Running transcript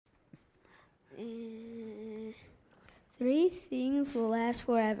Three things will last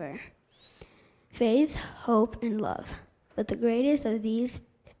forever: faith, hope, and love. But the greatest of these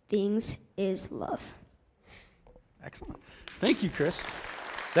things is love. Excellent. Thank you, Chris.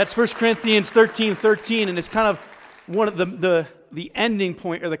 That's 1 Corinthians 13:13, and it's kind of one of the ending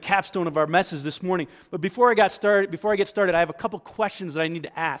point or the capstone of our message this morning. But before I get started, I have a couple questions that I need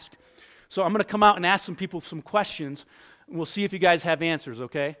to ask. So I'm going to come out and ask some people some questions, and we'll see if you guys have answers,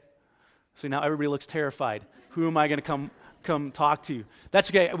 okay? So now everybody looks terrified. Who am I going to come talk to? That's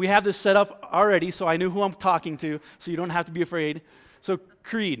okay. We have this set up already, so I knew who I'm talking to, so you don't have to be afraid. So,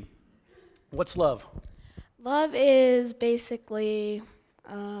 Creed, what's love? Love is basically,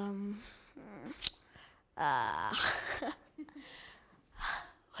 what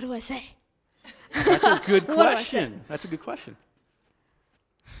do I say? That's a good What do I say? question. That's a good question.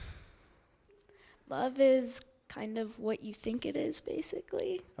 Love is kind of what you think it is,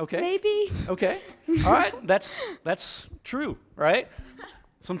 basically. Okay. Maybe. Okay. All right. That's true, right?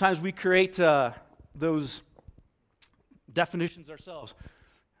 Sometimes we create those definitions ourselves.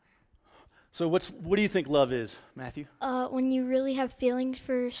 So what do you think love is, Matthew? When you really have feelings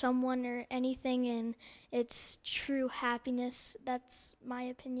for someone or anything, and it's true happiness. That's my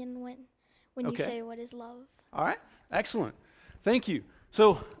opinion when Okay. you say what is love. All right. Excellent. Thank you.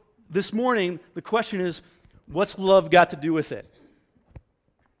 So this morning, the question is, what's love got to do with it?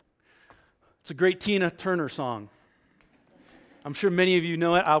 It's a great Tina Turner song. I'm sure many of you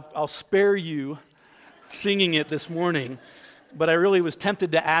know it. I'll spare you singing it this morning, but I really was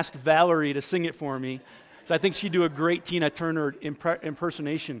tempted to ask Valerie to sing it for me, so I think she'd do a great Tina Turner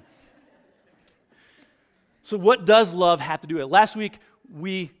impersonation. So what does love have to do with it? Last week,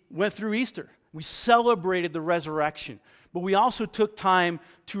 we went through Easter. We celebrated the resurrection, but we also took time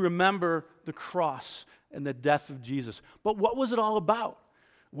to remember the cross and the death of Jesus. But what was it all about?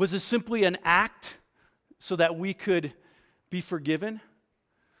 Was it simply an act so that we could be forgiven?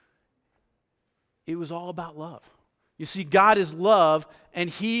 It was all about love. You see, God is love, and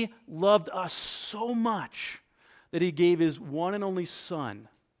He loved us so much that He gave His one and only Son,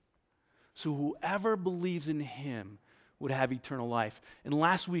 so whoever believes in Him would have eternal life. And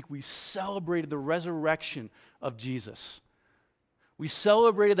last week, we celebrated the resurrection of Jesus. We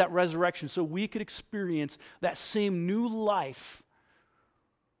celebrated that resurrection so we could experience that same new life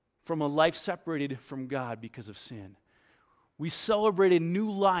from a life separated from God because of sin. We celebrated new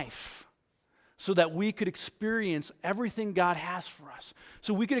life so that we could experience everything God has for us.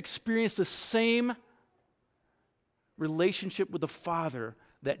 So we could experience the same relationship with the Father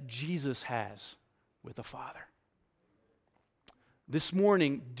that Jesus has with the Father. This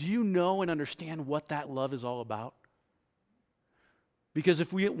morning, do you know and understand what that love is all about? Because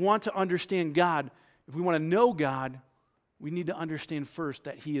if we want to understand God, if we want to know God, we need to understand first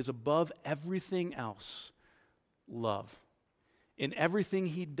that He is above everything else, love. And everything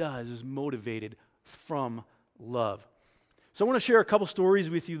He does is motivated from love. So I want to share a couple stories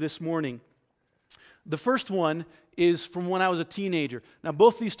with you this morning. The first one is from when I was a teenager. Now,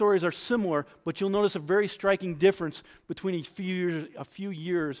 both these stories are similar, but you'll notice a very striking difference between a few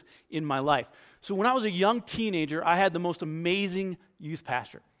years in my life. So when I was a young teenager, I had the most amazing youth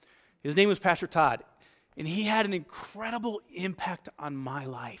pastor. His name was Pastor Todd, and he had an incredible impact on my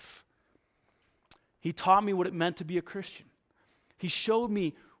life. He taught me what it meant to be a Christian. He showed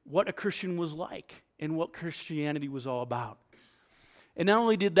me what a Christian was like and what Christianity was all about. And not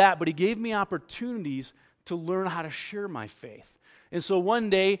only did that, but he gave me opportunities to learn how to share my faith. And so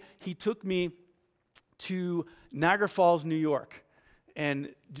one day, he took me to Niagara Falls, New York, and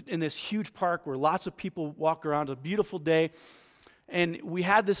in this huge park where lots of people walk around. It was a beautiful day. And we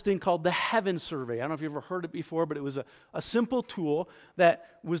had this thing called the Heaven Survey. I don't know if you've ever heard it before, but it was a simple tool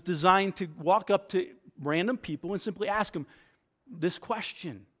that was designed to walk up to random people and simply ask them this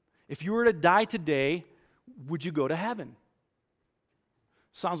question: if you were to die today, would you go to heaven?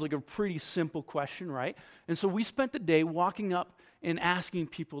 Sounds like a pretty simple question, right? And so we spent the day walking up and asking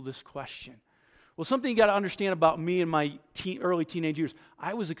people this question. Well, something you got to understand about me in my early teenage years,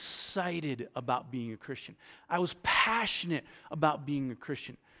 I was excited about being a Christian. I was passionate about being a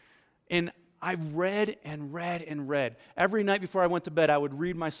Christian. And I read and read and read. Every night before I went to bed, I would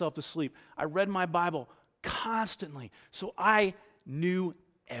read myself to sleep. I read my Bible constantly. So I knew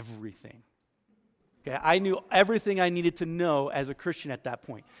everything. Okay, I knew everything I needed to know as a Christian at that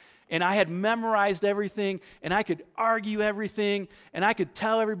point. And I had memorized everything, and I could argue everything, and I could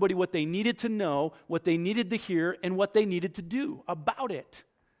tell everybody what they needed to know, what they needed to hear, and what they needed to do about it.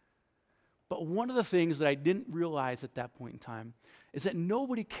 But one of the things that I didn't realize at that point in time is that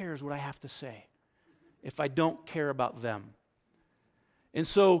nobody cares what I have to say if I don't care about them. And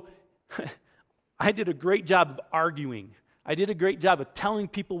so I did a great job of arguing. I did a great job of telling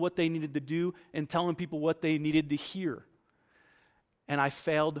people what they needed to do and telling people what they needed to hear. And I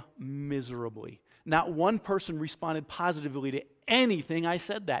failed miserably. Not one person responded positively to anything I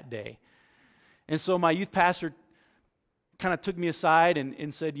said that day. And so my youth pastor kind of took me aside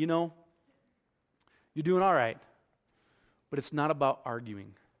and said, you know, you're doing all right, but it's not about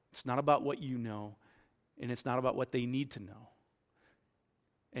arguing. It's not about what you know, and it's not about what they need to know.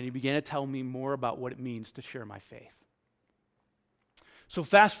 And he began to tell me more about what it means to share my faith. So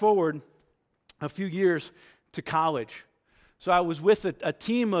fast forward a few years to college. So I was with a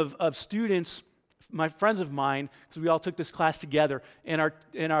team of students, my friends of mine, because we all took this class together, and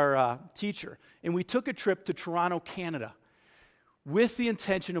our teacher. And we took a trip to Toronto, Canada, with the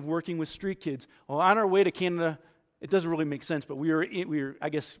intention of working with street kids. Well, on our way to Canada, it doesn't really make sense, but we were, I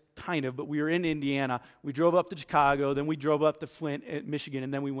guess, kind of, but we were in Indiana. We drove up to Chicago, then we drove up to Flint, Michigan,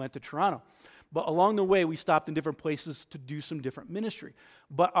 and then we went to Toronto. But along the way, we stopped in different places to do some different ministry.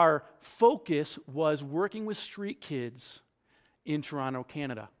 But our focus was working with street kids in Toronto,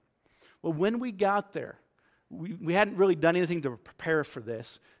 Canada. Well, when we got there, we hadn't really done anything to prepare for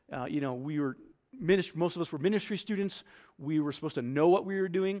this. We were most of us were ministry students. We were supposed to know what we were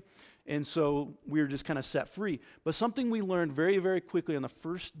doing, and so we were just kind of set free. But something we learned very, very quickly on the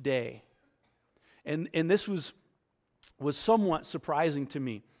first day, and this was somewhat surprising to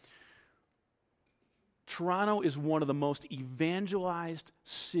me. Toronto is one of the most evangelized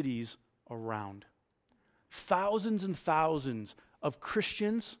cities around. Thousands and thousands of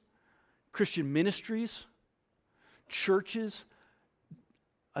Christians, Christian ministries, churches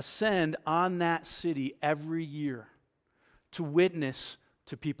ascend on that city every year to witness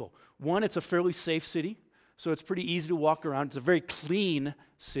to people. One, it's a fairly safe city, so it's pretty easy to walk around. It's a very clean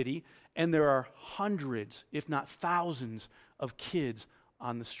city, and there are hundreds, if not thousands, of kids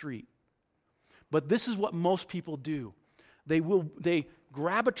on the street. But this is what most people do. They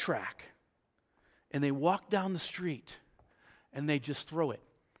grab a track, and they walk down the street, and they just throw it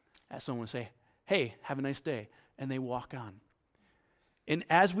at someone and say, "Hey, have a nice day," and they walk on. And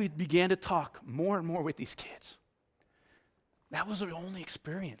as we began to talk more and more with these kids, that was their only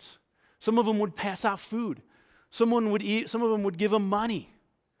experience. Some of them would pass out food. Someone would eat. Some of them would give them money.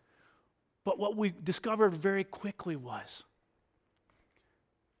 But what we discovered very quickly was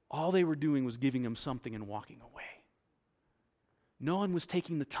all they were doing was giving them something and walking away. No one was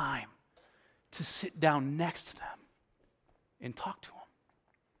taking the time to sit down next to them and talk to them.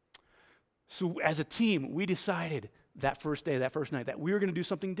 So as a team, we decided that first day, that first night, that we were going to do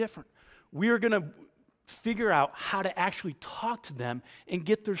something different. We were going to figure out how to actually talk to them and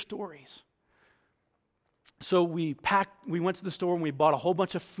get their stories. So we went to the store and we bought a whole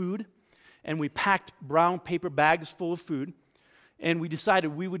bunch of food, and we packed brown paper bags full of food, and we decided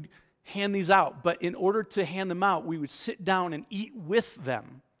we would hand these out. But in order to hand them out, we would sit down and eat with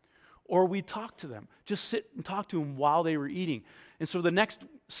them, or we'd talk to them. Just sit and talk to them while they were eating. And so the next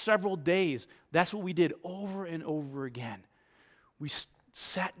several days, that's what we did over and over again. We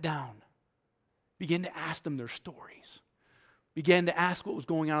sat down, began to ask them their stories, began to ask what was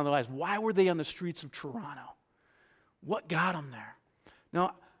going on in their lives. Why were they on the streets of Toronto? What got them there?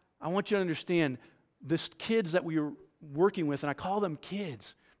 Now, I want you to understand, this kids that we were working with, and I call them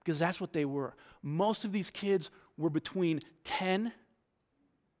kids because that's what they were. Most of these kids were between 10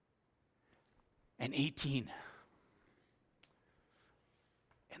 and 18.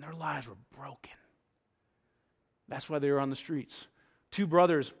 And their lives were broken. That's why they were on the streets. Two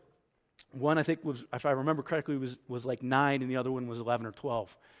brothers, one I think was, if I remember correctly, was like 9, and the other one was 11 or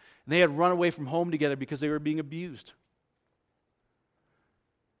 12. And they had run away from home together because they were being abused.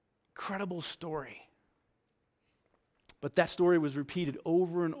 Incredible story. But that story was repeated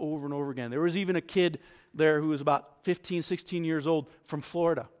over and over and over again. There was even a kid there who was about 15, 16 years old from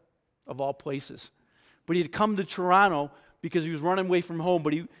Florida, of all places. But he had come to Toronto because he was running away from home,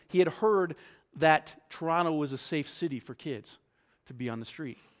 but he had heard that Toronto was a safe city for kids to be on the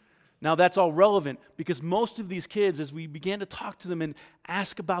street. Now that's all relevant because most of these kids, as we began to talk to them and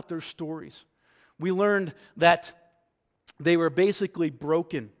ask about their stories, we learned that they were basically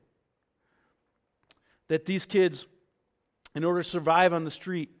broken. That these kids, in order to survive on the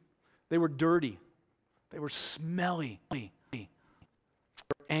street, they were dirty. They were smelly. They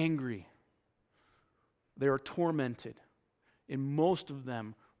were angry. They were tormented. And most of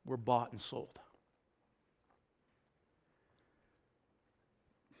them were bought and sold.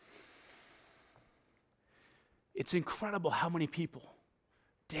 It's incredible how many people,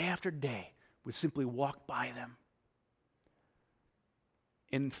 day after day, would simply walk by them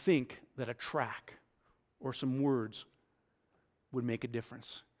and think that a track or some words would make a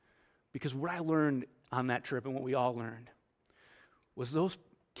difference. Because what I learned on that trip and what we all learned was those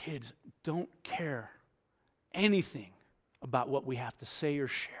kids don't care anything about what we have to say or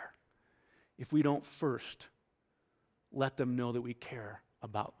share if we don't first let them know that we care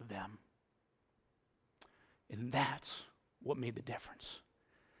about them. And that's what made the difference.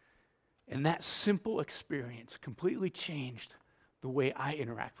 And that simple experience completely changed the way I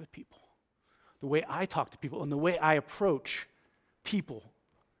interact with people, the way I talk to people, and the way I approach people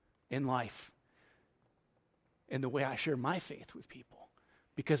in life, and the way I share my faith with people.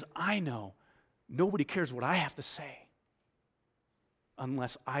 Because I know nobody cares what I have to say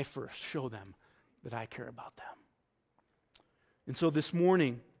unless I first show them that I care about them. And so this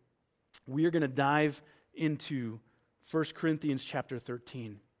morning, we are going to dive into 1 Corinthians chapter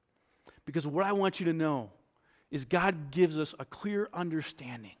 13. Because what I want you to know is God gives us a clear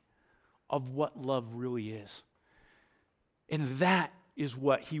understanding of what love really is. And that is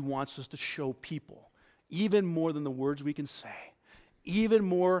what he wants us to show people, even more than the words we can say, even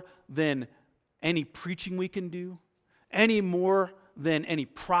more than any preaching we can do, any more than any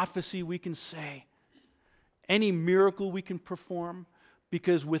prophecy we can say, any miracle we can perform,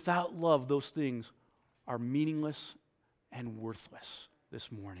 because without love, those things are meaningless and worthless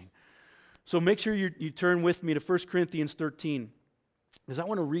this morning. So make sure you turn with me to 1 Corinthians 13, because I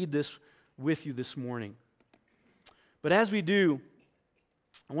want to read this with you this morning. But as we do,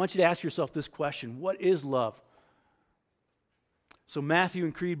 I want you to ask yourself this question: what is love? So Matthew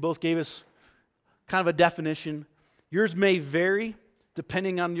and Creed both gave us kind of a definition. Yours may vary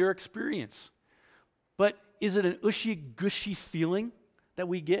depending on your experience. But is it an ushy-gushy feeling that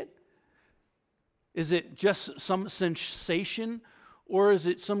we get? Is it just some sensation? Or is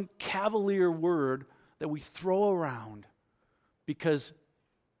it some cavalier word that we throw around because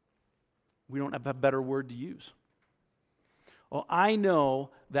we don't have a better word to use? Well, I know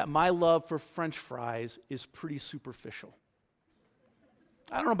that my love for French fries is pretty superficial.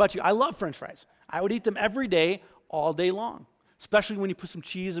 I don't know about you. I love French fries. I would eat them every day, all day long, especially when you put some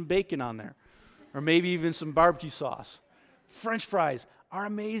cheese and bacon on there, or maybe even some barbecue sauce. French fries are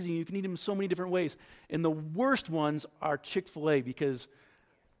amazing. You can eat them in so many different ways. And the worst ones are Chick-fil-A, because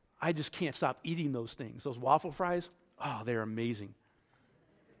I just can't stop eating those things. Those waffle fries, oh, they're amazing.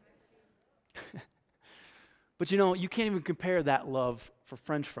 But you know, you can't even compare that love for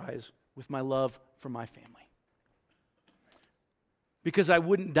French fries with my love for my family. Because I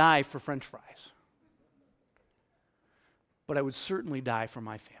wouldn't die for French fries. But I would certainly die for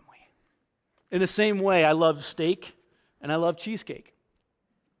my family. In the same way, I love steak and I love cheesecake.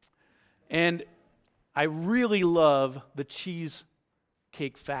 And I really love the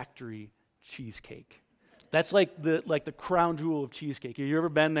Cheesecake Factory cheesecake. That's like the crown jewel of cheesecake. Have you ever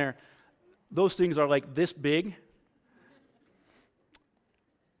been there? Those things are like this big.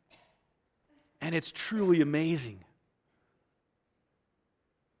 And it's truly amazing.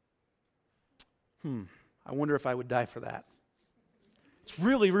 I wonder if I would die for that. It's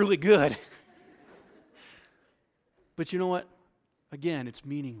really, really good. But you know what? Again, it's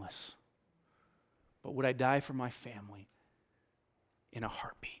meaningless. But would I die for my family? In a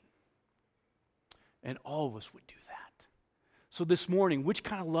heartbeat. And all of us would do that. So this morning, which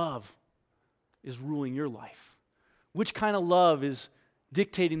kind of love is ruling your life? Which kind of love is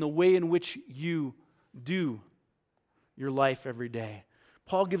dictating the way in which you do your life every day?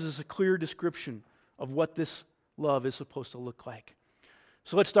 Paul gives us a clear description of what this love is supposed to look like.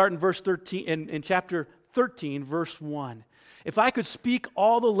 So let's start in verse 13, in chapter 13, verse 1. If I could speak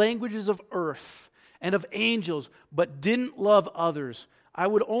all the languages of earth and of angels, but didn't love others, I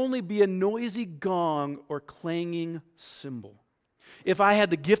would only be a noisy gong or clanging cymbal. If I had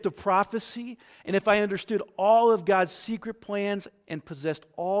the gift of prophecy, and if I understood all of God's secret plans and possessed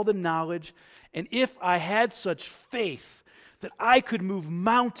all the knowledge, and if I had such faith that I could move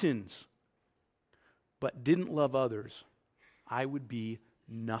mountains, but didn't love others, I would be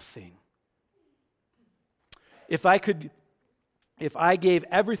nothing. If I gave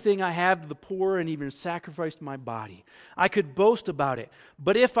everything I have to the poor and even sacrificed my body, I could boast about it.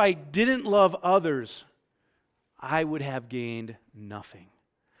 But if I didn't love others, I would have gained nothing.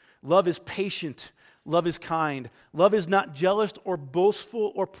 Love is patient. Love is kind. Love is not jealous or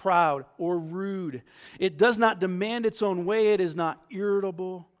boastful or proud or rude. It does not demand its own way. It is not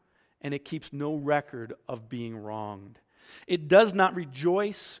irritable, and it keeps no record of being wronged. It does not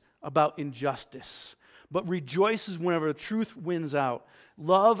rejoice about injustice, but rejoices whenever the truth wins out.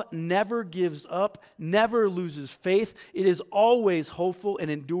 Love never gives up, never loses faith. It is always hopeful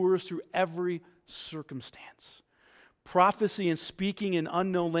and endures through every circumstance. Prophecy and speaking in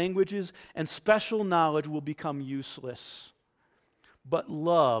unknown languages and special knowledge will become useless, but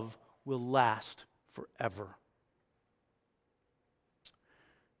love will will last forever.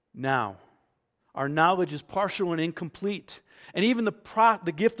 Now, our knowledge is partial and incomplete, and even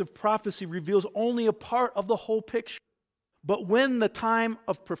the gift of prophecy reveals only a part of the whole picture. But when the time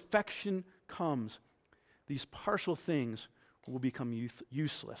of perfection comes, these partial things will become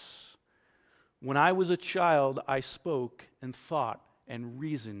useless. When I was a child, I spoke and thought and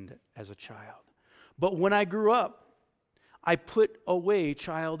reasoned as a child. But when I grew up, I put away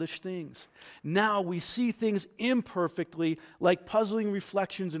childish things. Now we see things imperfectly, like puzzling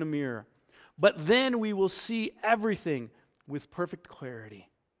reflections in a mirror. But then we will see everything with perfect clarity.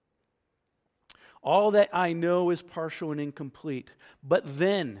 All that I know is partial and incomplete, but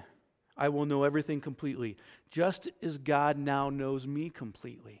then I will know everything completely, just as God now knows me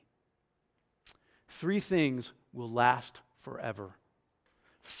completely. 3 things will last forever: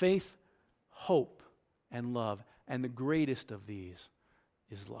 faith, hope, and love. And the greatest of these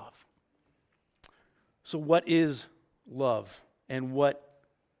is love. So what is love? And what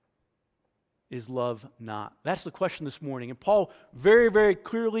is love not? That's the question this morning. And Paul very, very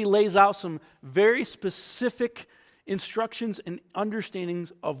clearly lays out some very specific instructions and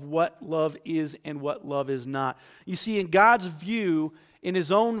understandings of what love is and what love is not. You see, in God's view, in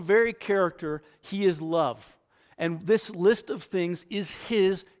his own very character, he is love. And this list of things is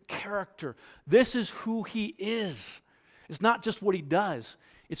his character. This is who he is. It's not just what he does,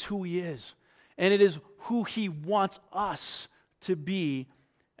 it's who he is. And it is who he wants us to be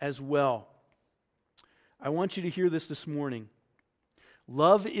as well. I want you to hear this morning.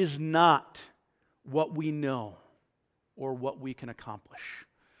 Love is not what we know or what we can accomplish.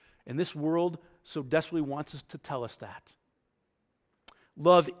 And this world so desperately wants us to tell us that.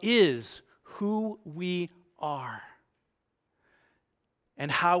 Love is who we are and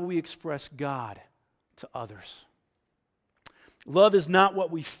how we express God to others. Love is not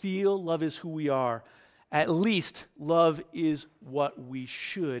what we feel, love is who we are. At least love is what we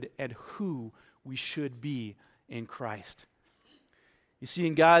should and who we should be in Christ. You see,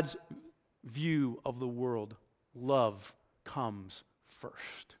 in God's view of the world, love comes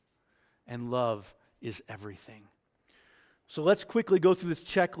first. And love is everything. So let's quickly go through this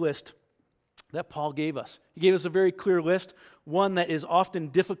checklist that Paul gave us. He gave us a very clear list, one that is often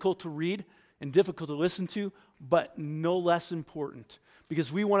difficult to read and difficult to listen to, but no less important.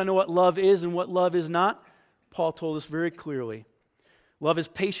 Because we want to know what love is and what love is not. Paul told us very clearly. Love is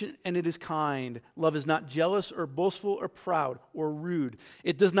patient and it is kind. Love is not jealous or boastful or proud or rude.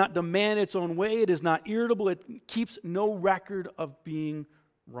 It does not demand its own way. It is not irritable. It keeps no record of being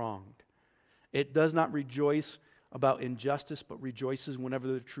wronged. It does not rejoice about injustice, but rejoices whenever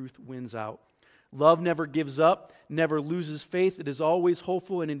the truth wins out. Love never gives up, never loses faith. It is always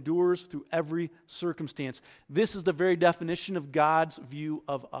hopeful and endures through every circumstance. This is the very definition of God's view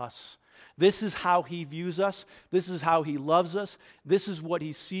of us. This is how he views us. This is how he loves us. This is what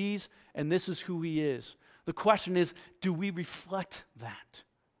he sees, and this is who he is. The question is, do we reflect that?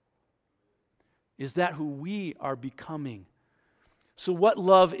 Is that who we are becoming? So what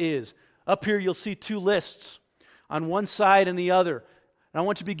love is? Up here you'll see 2 lists, on one side and the other. And I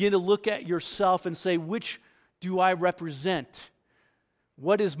want you to begin to look at yourself and say, which do I represent?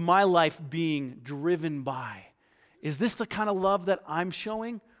 What is my life being driven by? Is this the kind of love that I'm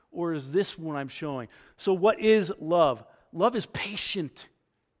showing, or is this what I'm showing? So what is love? Love is patient.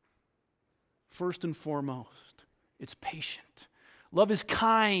 First and foremost, it's patient. Love is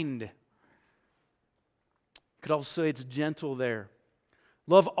kind. Could also say it's gentle there.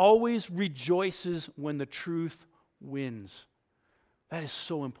 Love always rejoices when the truth wins. That is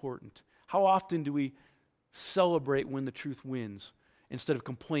so important. How often do we celebrate when the truth wins instead of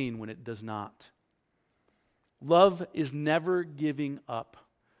complain when it does not? Love is never giving up.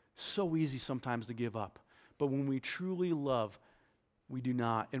 So easy sometimes to give up. But when we truly love, we do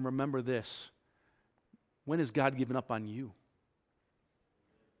not. And remember this, when has God given up on you?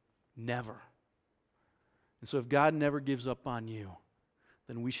 Never. And so if God never gives up on you,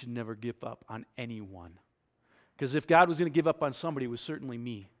 then we should never give up on anyone. Because if God was going to give up on somebody, it was certainly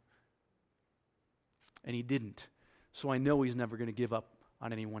me. And he didn't. So I know he's never going to give up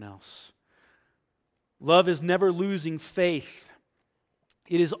on anyone else. Love is never losing faith.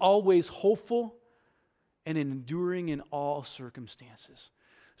 It is always hopeful and enduring in all circumstances.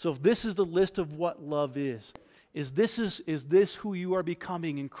 So if this is the list of what love is this who you are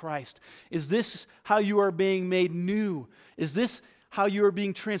becoming in Christ? Is this how you are being made new? Is this how you are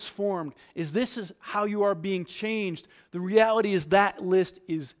being transformed? Is this how you are being changed? The reality is that list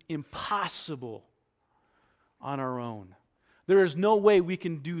is impossible on our own. There is no way we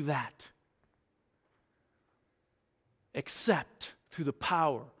can do that except through the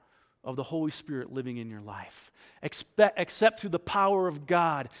power of the Holy Spirit living in your life. Accept through the power of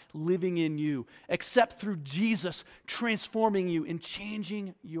God living in you. Accept through Jesus transforming you and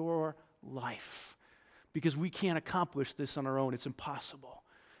changing your life. Because we can't accomplish this on our own. It's impossible.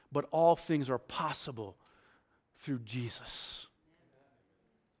 But all things are possible through Jesus.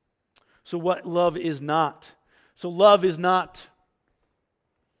 So what love is not? So love is not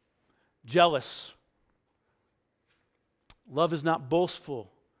jealous. Love is not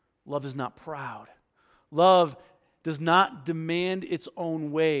boastful. Love is not proud. Love does not demand its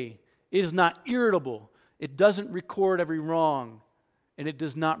own way. It is not irritable. It doesn't record every wrong. And it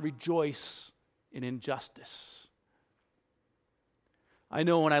does not rejoice in injustice. I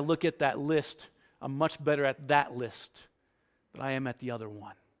know when I look at that list, I'm much better at that list than I am at the other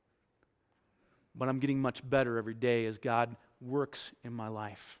one. But I'm getting much better every day as God works in my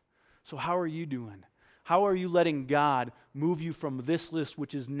life. So how are you doing? How are you letting God move you from this list,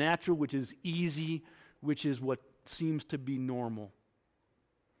 which is natural, which is easy, which is what seems to be normal,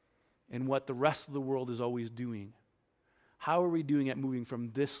 and what the rest of the world is always doing? How are we doing at moving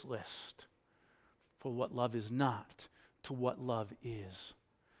from this list for what love is not to what love is?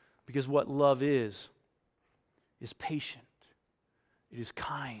 Because what love is patient. It is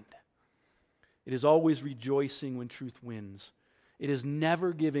kind. It is always rejoicing when truth wins. It is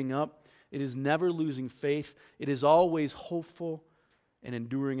never giving up. It is never losing faith. It is always hopeful and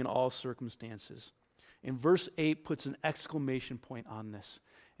enduring in all circumstances. And verse 8 puts an exclamation point on this.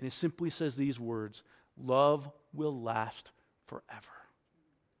 And it simply says these words, love will last forever.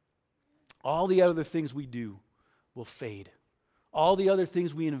 All the other things we do will fade. All the other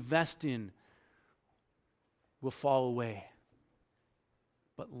things we invest in will fall away.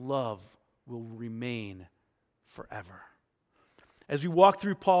 But love will remain forever. As we walk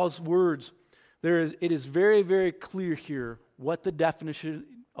through Paul's words, it is very, very clear here what the definition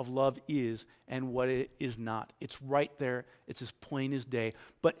of love is and what it is not. It's right there. It's as plain as day.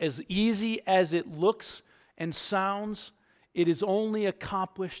 But as easy as it looks and sounds, it is only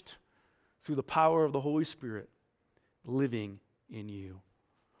accomplished through the power of the Holy Spirit living in you.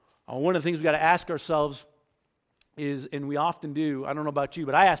 One of the things we've got to ask ourselves is, and we often do, I don't know about you,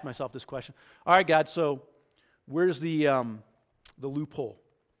 but I ask myself this question. All right, God, so where's the loophole?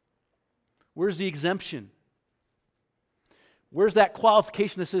 Where's the exemption? Where's that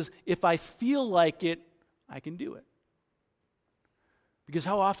qualification that says, if I feel like it, I can do it? Because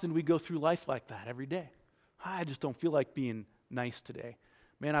how often do we go through life like that every day? I just don't feel like being nice today.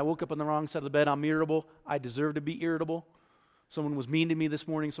 Man, I woke up on the wrong side of the bed. I'm irritable. I deserve to be irritable. Someone was mean to me this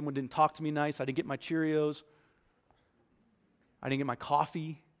morning. Someone didn't talk to me nice. I didn't get my Cheerios. I didn't get my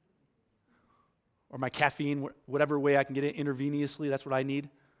coffee or my caffeine, whatever way I can get it intravenously. That's what I need.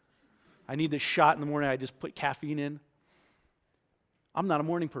 I need this shot in the morning. I just put caffeine in. I'm not a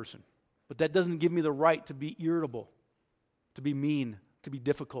morning person, but that doesn't give me the right to be irritable, to be mean, to be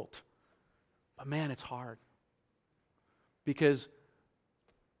difficult. But man, it's hard because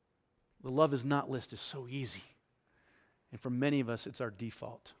the love is not list is so easy. And for many of us, it's our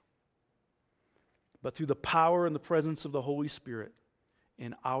default. But through the power and the presence of the Holy Spirit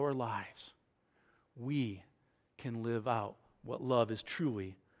in our lives, we can live out what love is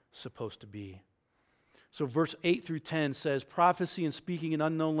truly supposed to be. So verse 8 through 10 says, prophecy and speaking in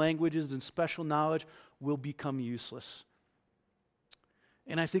unknown languages and special knowledge will become useless.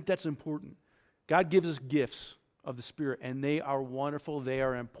 And I think that's important. God gives us gifts of the Spirit, and they are wonderful, they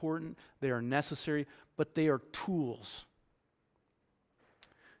are important, they are necessary, but they are tools.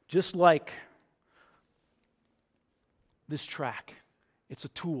 Just like this track, it's a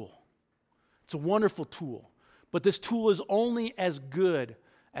tool. It's a wonderful tool. But this tool is only as good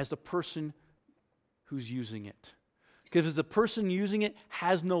as the person who's using it. Because if the person using it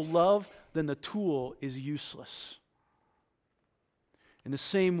has no love, then the tool is useless. In the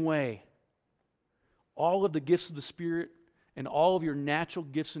same way, all of the gifts of the Spirit and all of your natural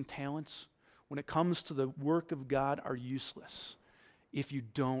gifts and talents, when it comes to the work of God, are useless if you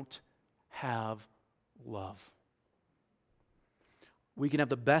don't have love. We can have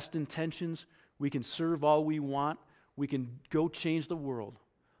the best intentions, we can serve all we want, we can go change the world,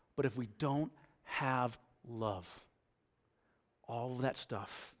 but if we don't have love, all of that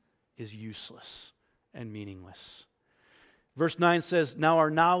stuff is useless and meaningless. Verse 9 says, now our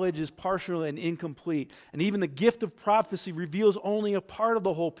knowledge is partial and incomplete, and even the gift of prophecy reveals only a part of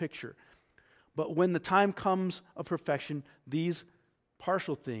the whole picture. But when the time comes of perfection, these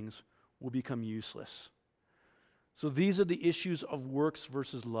partial things will become useless. So these are the issues of works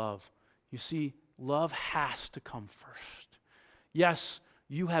versus love. You see, love has to come first. Yes,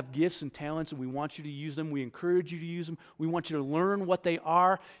 You have gifts and talents, and we want you to use them. We encourage you to use them. We want you to learn what they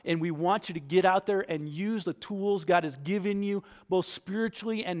are, and we want you to get out there and use the tools God has given you, both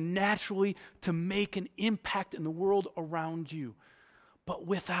spiritually and naturally, to make an impact in the world around you. But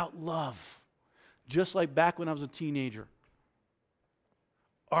without love, just like back when I was a teenager,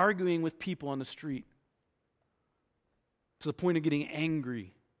 arguing with people on the street to the point of getting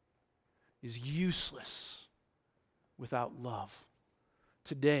angry is useless without love.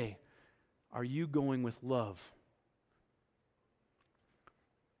 Today, are you going with love?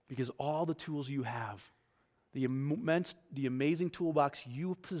 Because all the tools you have, the amazing toolbox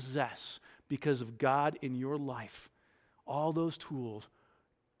you possess because of God in your life, all those tools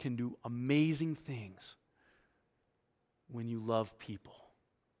can do amazing things when you love people,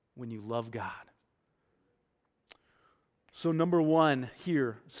 when you love God. So number one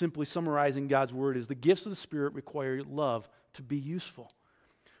here, simply summarizing God's word, is the gifts of the Spirit require love to be useful.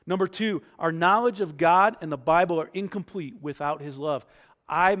 Number two, our knowledge of God and the Bible are incomplete without His love.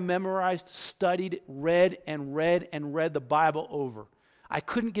 I memorized, studied, read the Bible over. I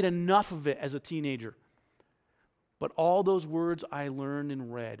couldn't get enough of it as a teenager. But all those words I learned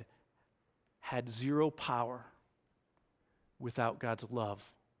and read had zero power without God's love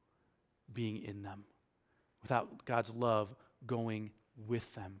being in them, without God's love going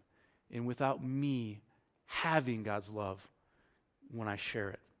with them, and without me having God's love when I share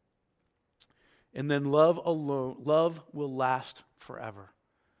it. And then love alone, love will last forever.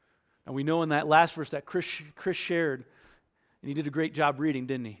 And we know in that last verse that Chris shared, and he did a great job reading,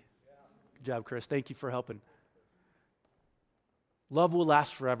 didn't he? Yeah. Good job, Chris. Thank you for helping. Love will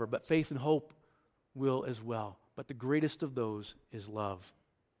last forever, but faith and hope will as well. But the greatest of those is love.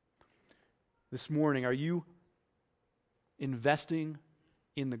 This morning, are you investing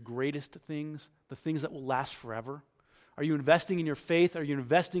in the greatest things, the things that will last forever? Are you investing in your faith? Are you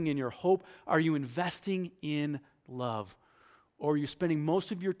investing in your hope? Are you investing in love? Or are you spending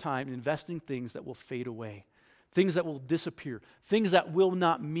most of your time investing things that will fade away, things that will disappear, things that will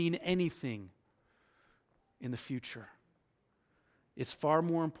not mean anything in the future? It's far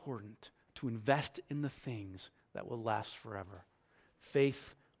more important to invest in the things that will last forever.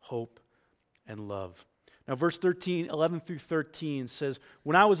 Faith, hope, and love. Now, verse 11 through 13 says,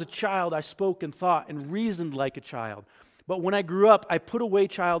 "When I was a child, I spoke and thought and reasoned like a child. But when I grew up, I put away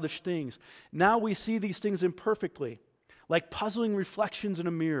childish things. Now we see these things imperfectly, like puzzling reflections in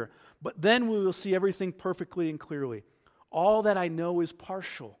a mirror. But then we will see everything perfectly and clearly. All that I know is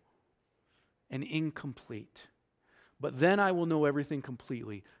partial and incomplete. But then I will know everything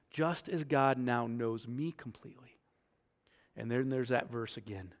completely, just as God now knows me completely." And then there's that verse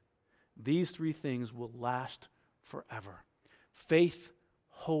again. These three things will last forever. Faith,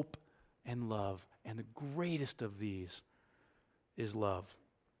 hope, and love. And the greatest of these is love.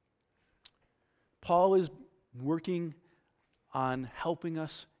 Paul is working on helping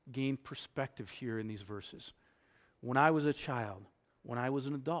us gain perspective here in these verses. When I was a child, when I was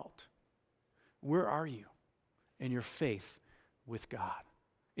an adult, where are you in your faith with God,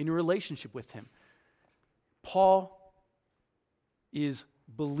 in your relationship with Him? Paul is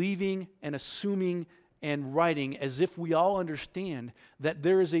believing and assuming and writing as if we all understand that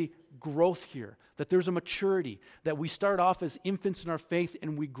there is a growth here, that there's a maturity, that we start off as infants in our faith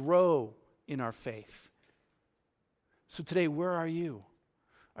and we grow in our faith. So today, where are you?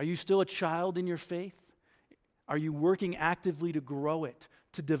 Are you still a child in your faith? Are you working actively to grow it,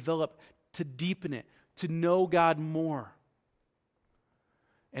 to develop, to deepen it, to know God more?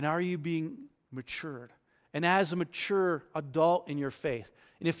 And are you being matured? And as a mature adult in your faith,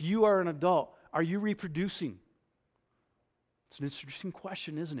 and if you are an adult, are you reproducing? It's an interesting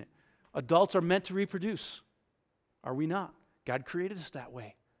question, isn't it? Adults are meant to reproduce. Are we not? God created us that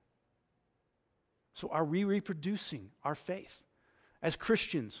way. So are we reproducing our faith? As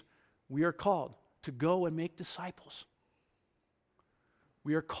Christians, we are called to go and make disciples.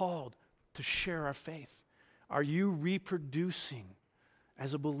 We are called to share our faith. Are you reproducing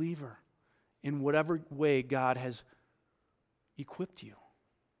as a believer in whatever way God has equipped you?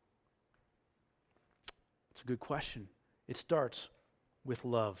 It's a good question. It starts with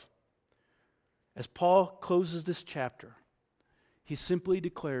love. As Paul closes this chapter, he simply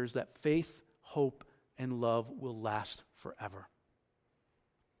declares that faith, hope, and love will last forever.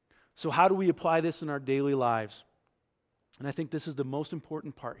 So how do we apply this in our daily lives? And I think this is the most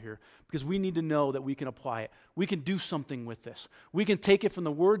important part here, because we need to know that we can apply it. We can do something with this. We can take it from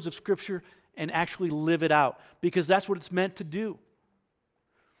the words of Scripture and actually live it out, because that's what it's meant to do.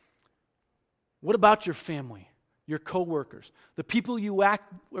 What about your family, your coworkers, the people you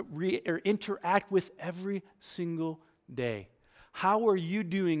interact with every single day? How are you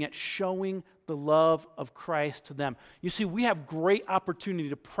doing at showing the love of Christ to them? You see, we have great opportunity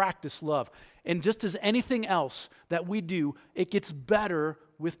to practice love. And just as anything else that we do, it gets better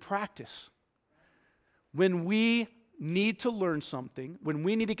with practice. When we need to learn something, when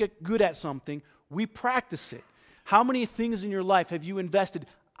we need to get good at something, we practice it. How many things in your life have you invested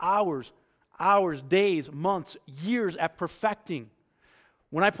hours, days, months, years at perfecting?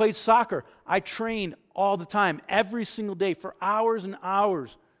 When I played soccer, I trained all the time, every single day, for hours and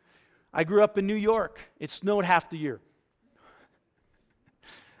hours. I grew up in New York. It snowed half the year.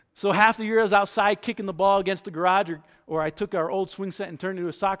 So half the year I was outside kicking the ball against the garage, or I took our old swing set and turned it into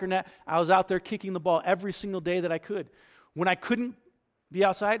a soccer net. I was out there kicking the ball every single day that I could. When I couldn't be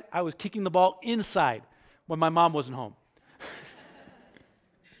outside, I was kicking the ball inside when my mom wasn't home.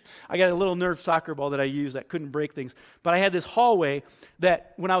 I got a little Nerf soccer ball that I used that couldn't break things. But I had this hallway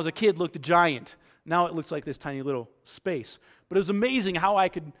that, when I was a kid, looked giant. Now it looks like this tiny little space. But it was amazing how I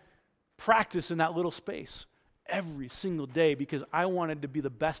could practice in that little space every single day because I wanted to be the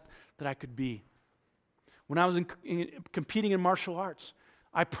best that I could be. When I was competing in martial arts,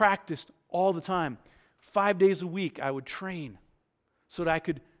 I practiced all the time. 5 days a week, I would train so that I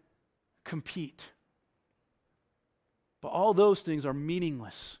could compete. But all those things are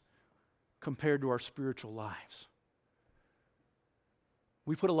meaningless compared to our spiritual lives.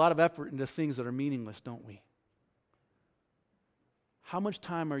 We put a lot of effort into things that are meaningless, don't we? How much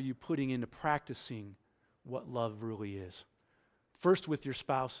time are you putting into practicing what love really is? First with your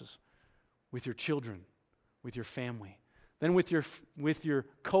spouses, with your children, with your family, then with your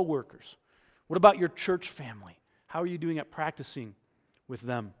coworkers. What about your church family? How are you doing at practicing with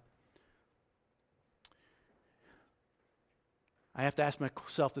them? I have to ask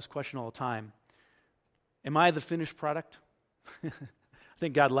myself this question all the time. Am I the finished product? I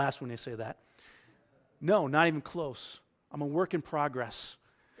think God laughs when they say that. No, not even close. I'm a work in progress.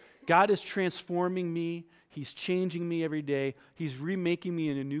 God is transforming me. He's changing me every day. He's remaking me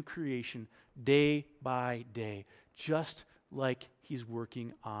in a new creation day by day, just like He's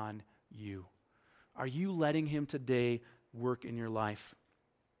working on you. Are you letting Him today work in your life?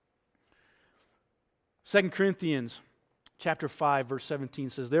 2 Corinthians chapter 5, verse 17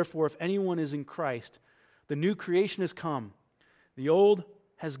 says, "Therefore, if anyone is in Christ, the new creation has come. The old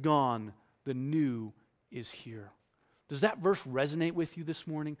has gone. The new is here." Does that verse resonate with you this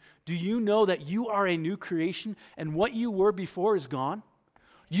morning? Do you know that you are a new creation and what you were before is gone?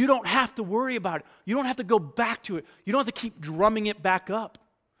 You don't have to worry about it. You don't have to go back to it. You don't have to keep drumming it back up.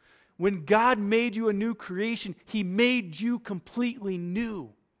 When God made you a new creation, He made you completely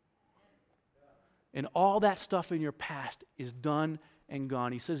new. And all that stuff in your past is done and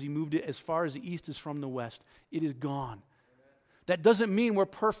gone. He says He moved it as far as the east is from the west. It is gone. That doesn't mean we're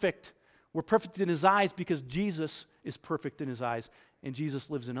perfect. We're perfect in His eyes because Jesus is perfect in His eyes and Jesus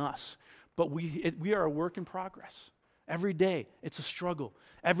lives in us. But we are a work in progress. Every day it's a struggle.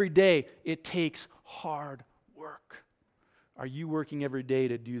 Every day it takes hard work. Are you working every day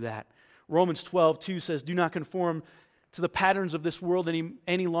to do that? Romans 12:2 says, "Do not conform to the patterns of this world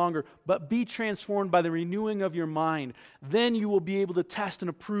any longer, but be transformed by the renewing of your mind. Then you will be able to test and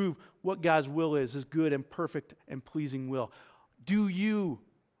approve what God's will is, His good and perfect and pleasing will." Do you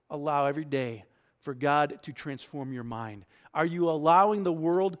allow every day for God to transform your mind? Are you allowing the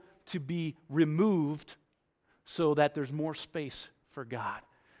world to be removed so that there's more space for God?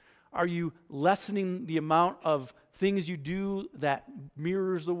 Are you lessening the amount of things you do that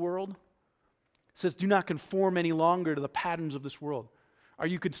mirrors the world? It says, do not conform any longer to the patterns of this world. Are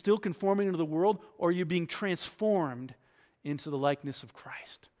you still conforming to the world, or are you being transformed into the likeness of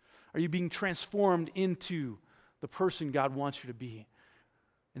Christ? Are you being transformed into the person God wants you to be?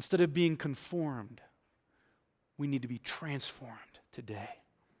 Instead of being conformed, we need to be transformed today.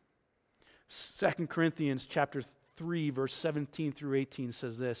 2 Corinthians chapter 3, verse 17 through 18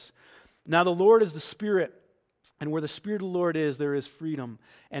 says this, "Now the Lord is the Spirit, and where the Spirit of the Lord is, there is freedom.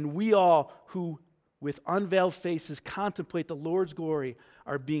 And we all who with unveiled faces contemplate the Lord's glory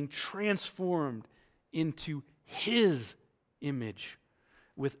are being transformed into His image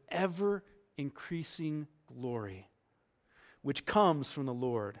with ever-increasing glory, which comes from the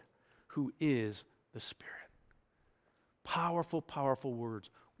Lord, who is the Spirit." Powerful, powerful words.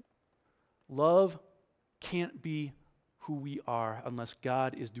 Love can't be who we are unless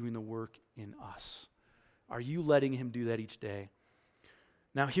God is doing the work in us. Are you letting Him do that each day?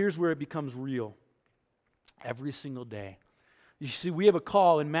 Now, here's where it becomes real. Every single day. You see, we have a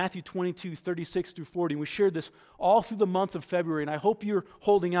call in Matthew 22, 36 through 40, and we shared this all through the month of February, and I hope you're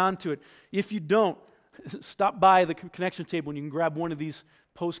holding on to it. If you don't, stop by the connection table and you can grab one of these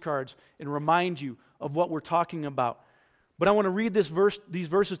postcards and remind you of what we're talking about. But I want to read these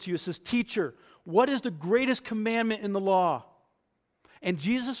verses to you. It says, "Teacher, what is the greatest commandment in the law?" And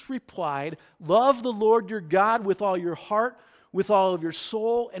Jesus replied, "Love the Lord your God with all your heart, with all of your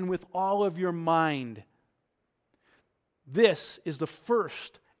soul, and with all of your mind. This is the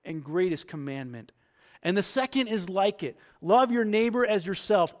first and greatest commandment. And the second is like it. Love your neighbor as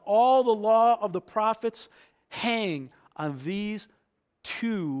yourself. All the law of the prophets hang on these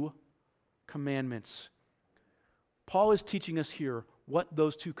two commandments." Paul is teaching us here what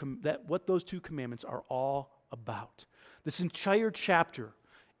those two commandments are all about. This entire chapter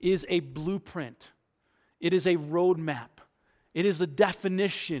is a blueprint. It is a roadmap. It is the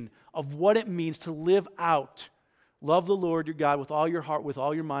definition of what it means to live out. Love the Lord your God with all your heart, with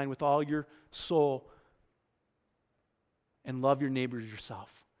all your mind, with all your soul, and love your neighbor as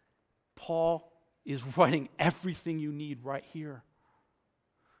yourself. Paul is writing everything you need right here.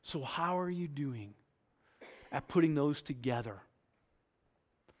 So how are you doing at putting those together?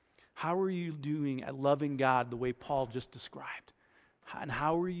 How are you doing at loving God the way Paul just described? And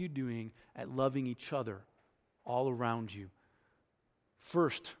how are you doing at loving each other all around you?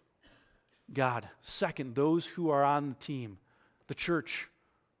 First, God. Second, those who are on the team, the church,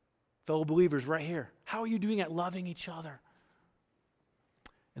 fellow believers right here. How are you doing at loving each other?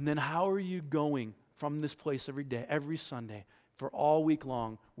 And then how are you going from this place every day, every Sunday, for all week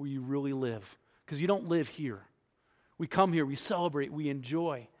long where you really live? Because you don't live here. We come here, we celebrate, we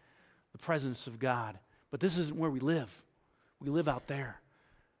enjoy the presence of God. But this isn't where we live. We live out there.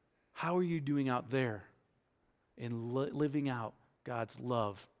 How are you doing out there in living out God's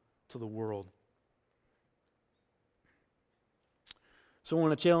love to the world? So I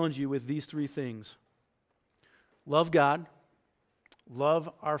want to challenge you with these three things. Love God. Love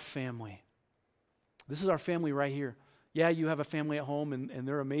our family. This is our family right here. Yeah, you have a family at home and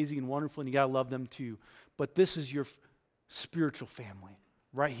they're amazing and wonderful and you got to love them too. But this is your spiritual family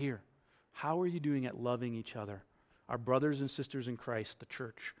right here. How are you doing at loving each other? Our brothers and sisters in Christ, the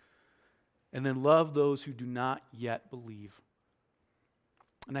church. And then love those who do not yet believe.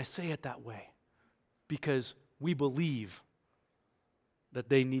 And I say it that way because we believe that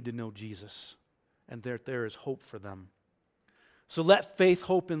they need to know Jesus and that there is hope for them. So let faith,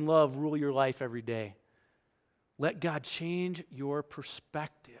 hope, and love rule your life every day. Let God change your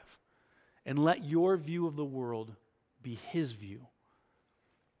perspective and let your view of the world be His view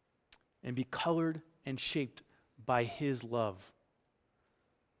and be colored and shaped by His love.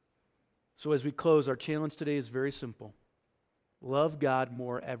 So as we close, our challenge today is very simple. Love God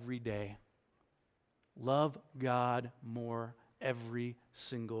more every day. Love God more every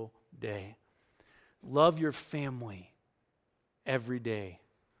single day. Love your family every day.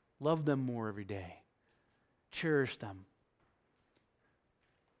 Love them more every day. Cherish them.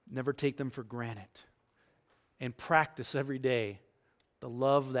 Never take them for granted. And practice every day the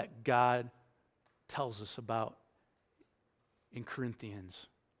love that God tells us about in Corinthians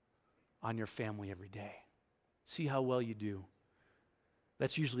on your family every day. See how well you do.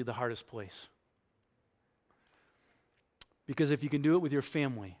 That's usually the hardest place. Because if you can do it with your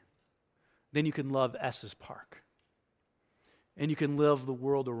family, then you can love Estes Park. And you can love the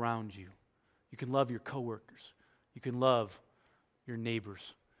world around you. You can love your coworkers. You can love your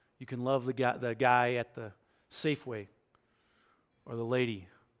neighbors. You can love the guy at the Safeway or the lady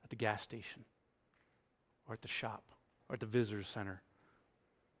at the gas station or at the shop or at the visitor center.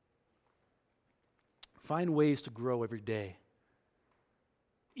 Find ways to grow every day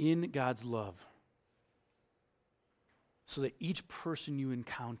in God's love so that each person you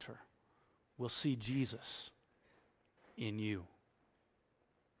encounter will see Jesus in you.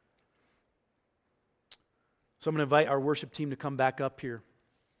 So I'm going to invite our worship team to come back up here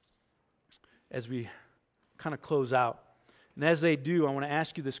as we kind of close out. And as they do, I want to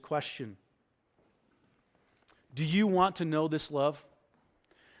ask you this question. Do you want to know this love?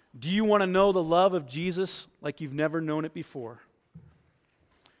 Do you want to know the love of Jesus like you've never known it before?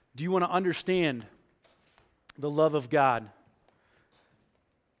 Do you want to understand the love of God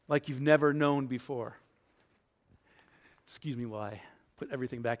like you've never known before? Excuse me while I put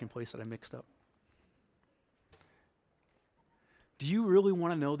everything back in place that I mixed up. Do you really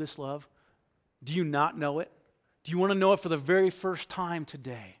want to know this love? Do you not know it? Do you want to know it for the very first time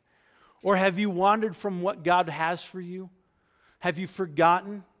today? Or have you wandered from what God has for you? Have you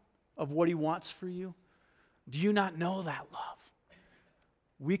forgotten of what He wants for you? Do you not know that love?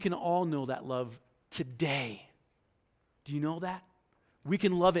 We can all know that love today. Do you know that? We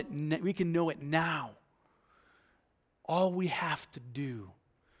can love it, we can know it now. All we have to do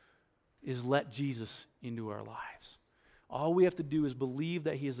is let Jesus into our lives. All we have to do is believe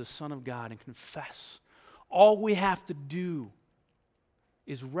that He is the Son of God and confess All we have to do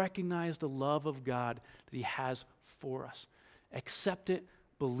is recognize the love of God that he has for us. Accept it,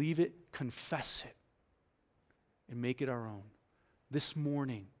 believe it, confess it, and make it our own. This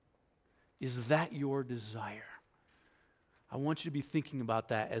morning, is that your desire? I want you to be thinking about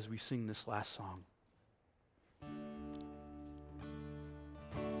that as we sing this last song.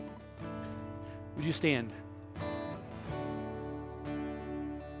 Would you stand?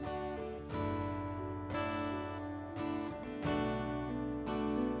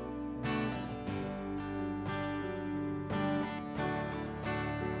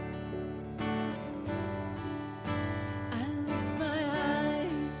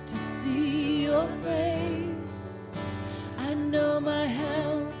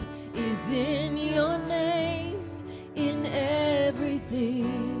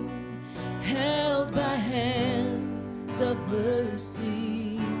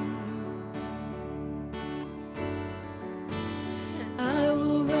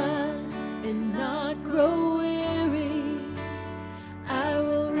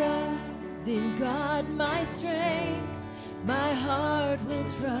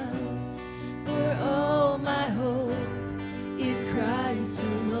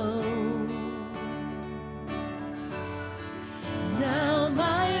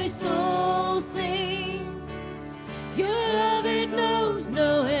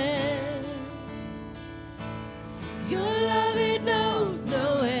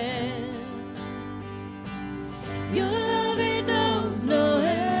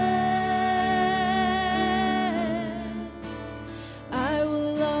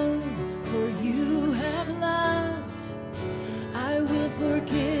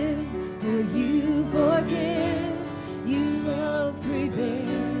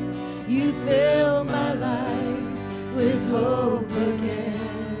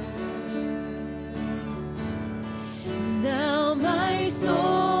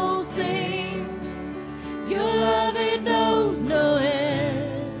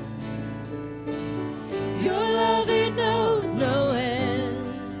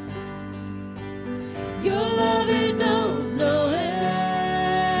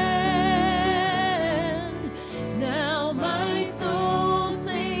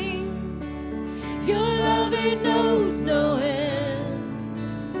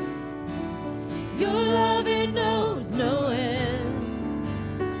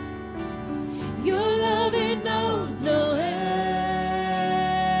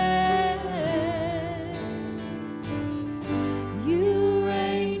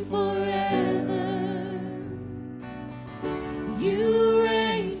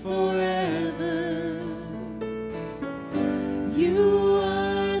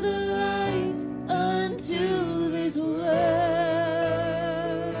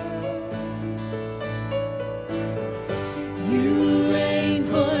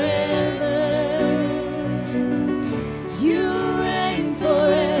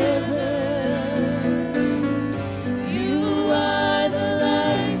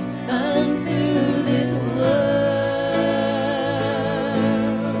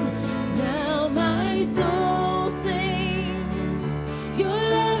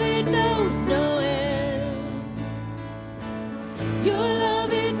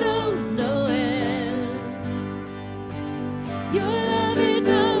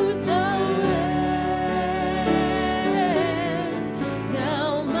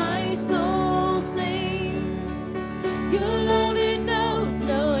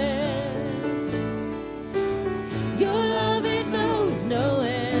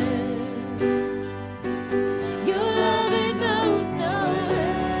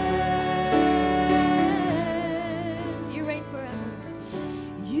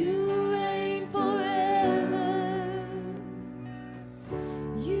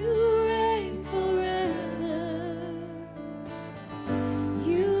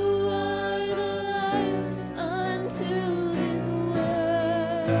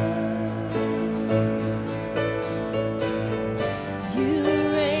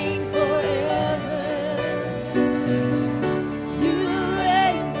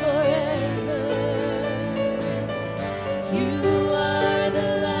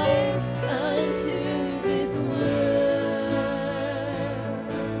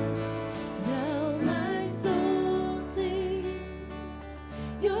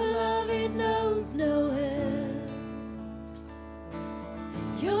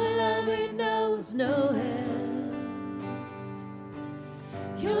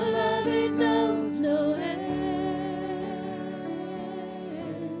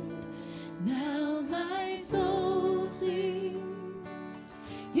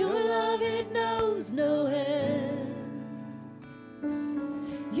 Your love, it knows no end.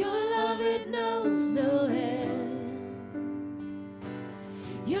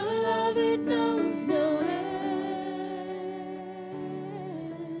 love, it knows no end.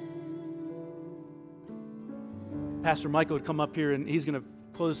 Pastor Michael would come up here and he's going to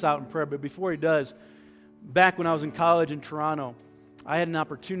close us out in prayer. But before he does, back when I was in college in Toronto, I had an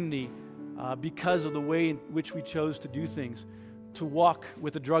opportunity, because of the way in which we chose to do things, to walk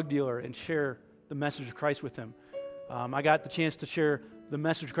with a drug dealer and share the message of Christ with him. I got the chance to share the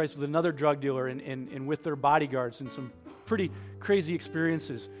message of Christ with another drug dealer and with their bodyguards, and some pretty crazy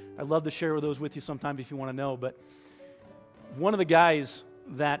experiences. I'd love to share those with you sometime if you want to know. But one of the guys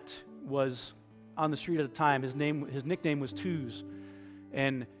that was on the street at the time, his nickname was Twos.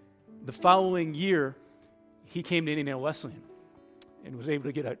 And the following year, he came to Indiana Wesleyan and was able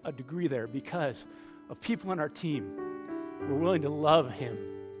to get a degree there because of people on our team who were willing to love him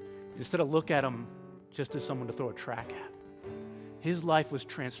instead of look at him just as someone to throw a track at. His life was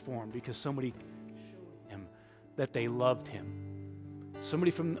transformed because somebody showed him that they loved him.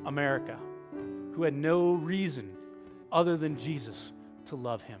 Somebody from America who had no reason other than Jesus to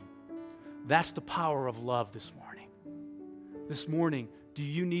love him. That's the power of love this morning. This morning, do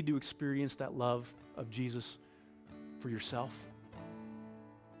you need to experience that love of Jesus for yourself?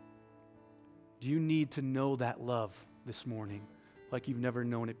 Do you need to know that love this morning like you've never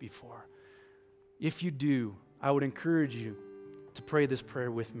known it before? If you do, I would encourage you to pray this prayer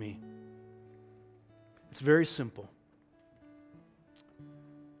with me. It's very simple.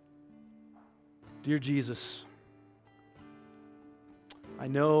 Dear Jesus, I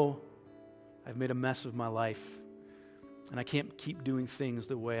know I've made a mess of my life, and I can't keep doing things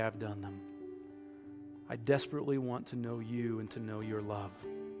the way I've done them. I desperately want to know you and to know your love.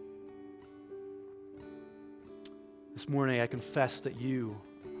 This morning I confess that you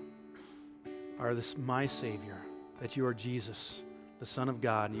are my Savior, that you are Jesus, the Son of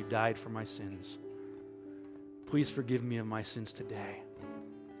God, and you died for my sins. Please forgive me of my sins today.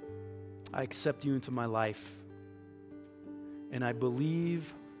 I accept you into my life, and I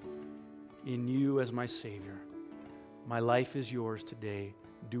believe in you as my Savior. My life is yours today.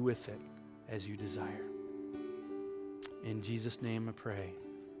 Do with it as you desire. In Jesus' name I pray.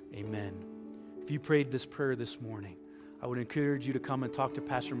 Amen. If you prayed this prayer this morning, I would encourage you to come and talk to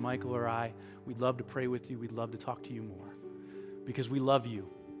Pastor Michael or I. We'd love to pray with you. We'd love to talk to you more because we love you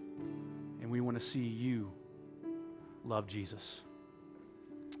and we want to see you love Jesus.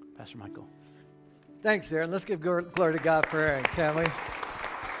 Pastor Michael. Thanks, Aaron. Let's give glory to God for Aaron, can we?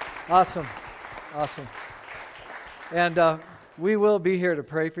 Awesome. And we will be here to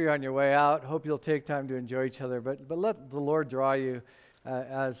pray for you on your way out. Hope you'll take time to enjoy each other, but let the Lord draw you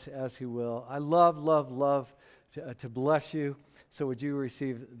as He will. I love to bless you, so would you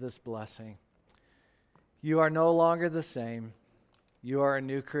receive this blessing? You are no longer the same. You are a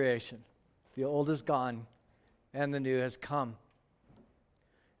new creation. The old is gone, and the new has come.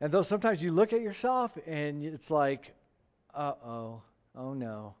 And though sometimes you look at yourself, and it's like, oh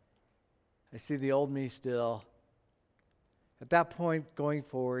no, I see the old me still. At that point, going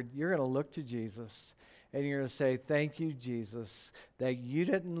forward, you're going to look to Jesus, and you're going to say, thank you, Jesus, that you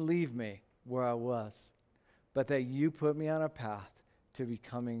didn't leave me where I was, but that you put me on a path to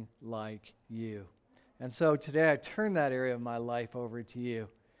becoming like you. And so today I turn that area of my life over to you,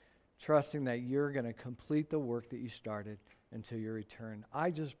 trusting that you're going to complete the work that you started until your return.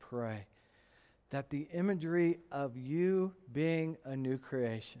 I just pray that the imagery of you being a new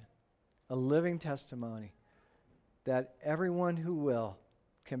creation, a living testimony, that everyone who will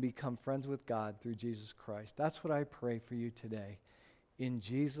can become friends with God through Jesus Christ. That's what I pray for you today. In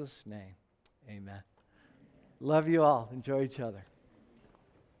Jesus' name, amen. Love you all. Enjoy each other.